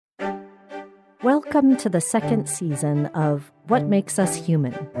Welcome to the second season of What Makes Us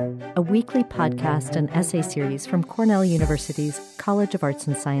Human, a weekly podcast and essay series from Cornell University's College of Arts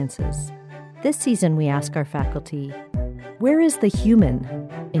and Sciences. This season, we ask our faculty, where is the human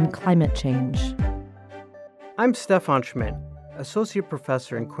in climate change? I'm Stefan Schmidt, Associate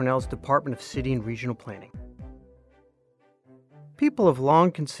Professor in Cornell's Department of City and Regional Planning. People have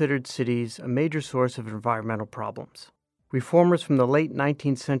long considered cities a major source of environmental problems. Reformers from the late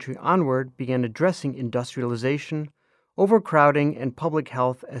 19th century onward began addressing industrialization, overcrowding, and public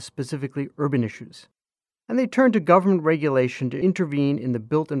health as specifically urban issues. And they turned to government regulation to intervene in the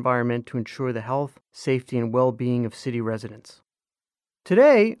built environment to ensure the health, safety, and well-being of city residents.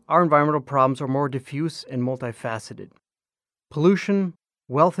 Today, our environmental problems are more diffuse and multifaceted. Pollution,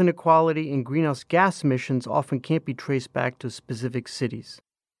 wealth inequality, and greenhouse gas emissions often can't be traced back to specific cities.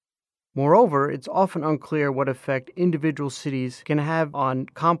 Moreover, it's often unclear what effect individual cities can have on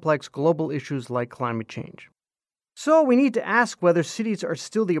complex global issues like climate change. So we need to ask whether cities are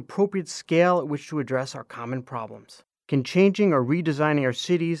still the appropriate scale at which to address our common problems. Can changing or redesigning our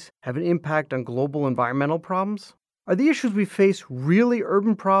cities have an impact on global environmental problems? Are the issues we face really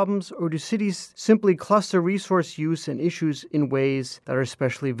urban problems, or do cities simply cluster resource use and issues in ways that are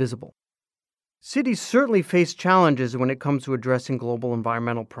especially visible? Cities certainly face challenges when it comes to addressing global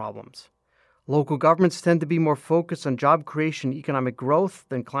environmental problems. Local governments tend to be more focused on job creation and economic growth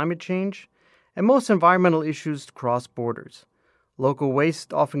than climate change, and most environmental issues cross borders. Local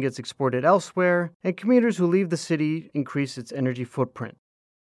waste often gets exported elsewhere, and commuters who leave the city increase its energy footprint.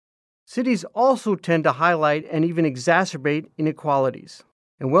 Cities also tend to highlight and even exacerbate inequalities.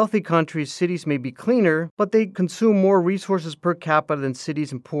 In wealthy countries, cities may be cleaner, but they consume more resources per capita than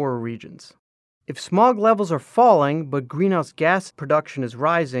cities in poorer regions. If smog levels are falling, but greenhouse gas production is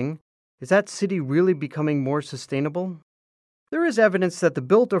rising, is that city really becoming more sustainable? There is evidence that the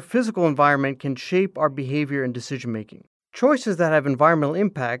built or physical environment can shape our behavior and decision-making. Choices that have environmental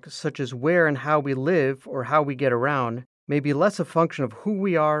impact, such as where and how we live or how we get around, may be less a function of who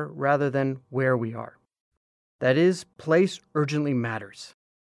we are rather than where we are. That is, place urgently matters.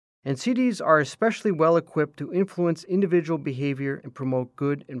 And cities are especially well equipped to influence individual behavior and promote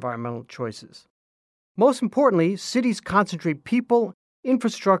good environmental choices. Most importantly, cities concentrate people,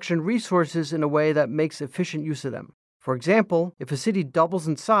 infrastructure, and resources in a way that makes efficient use of them. For example, if a city doubles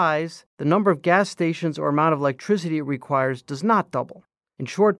in size, the number of gas stations or amount of electricity it requires does not double. In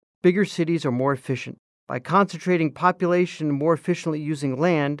short, bigger cities are more efficient. By concentrating population and more efficiently using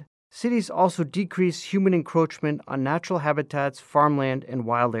land, cities also decrease human encroachment on natural habitats, farmland, and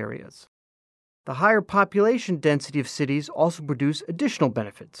wild areas. The higher population density of cities also produce additional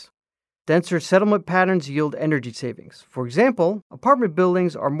benefits. Denser settlement patterns yield energy savings. For example, apartment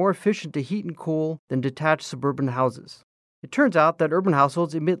buildings are more efficient to heat and cool than detached suburban houses. It turns out that urban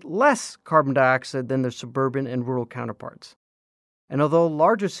households emit less carbon dioxide than their suburban and rural counterparts. And although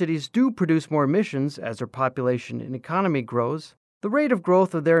larger cities do produce more emissions as their population and economy grows, the rate of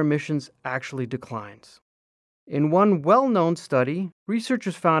growth of their emissions actually declines. In one well-known study,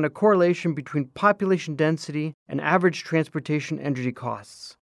 researchers found a correlation between population density and average transportation energy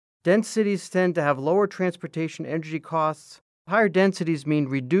costs. Dense cities tend to have lower transportation energy costs. Higher densities mean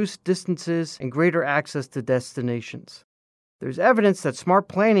reduced distances and greater access to destinations. There's evidence that smart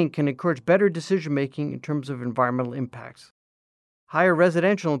planning can encourage better decision-making in terms of environmental impacts. Higher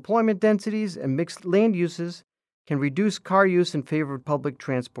residential employment densities and mixed land uses can reduce car use in favor of public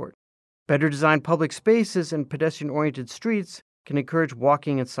transport. Better designed public spaces and pedestrian-oriented streets can encourage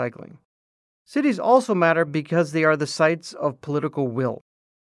walking and cycling. Cities also matter because they are the sites of political will.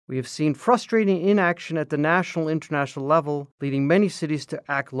 We have seen frustrating inaction at the national and international level, leading many cities to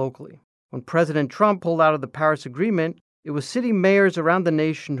act locally. When President Trump pulled out of the Paris Agreement, it was city mayors around the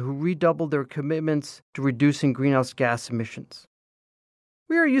nation who redoubled their commitments to reducing greenhouse gas emissions.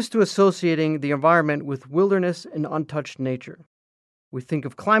 We are used to associating the environment with wilderness and untouched nature. We think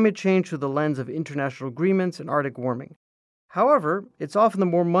of climate change through the lens of international agreements and Arctic warming. However, it's often the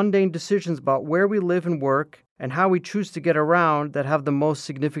more mundane decisions about where we live and work and how we choose to get around that have the most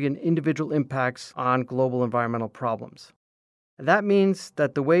significant individual impacts on global environmental problems. And that means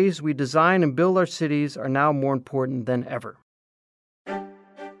that the ways we design and build our cities are now more important than ever.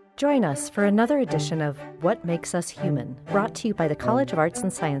 Join us for another edition of What Makes Us Human, brought to you by the College of Arts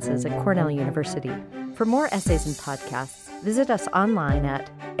and Sciences at Cornell University. For more essays and podcasts, visit us online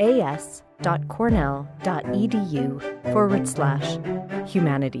at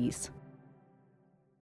as.cornell.edu/humanities.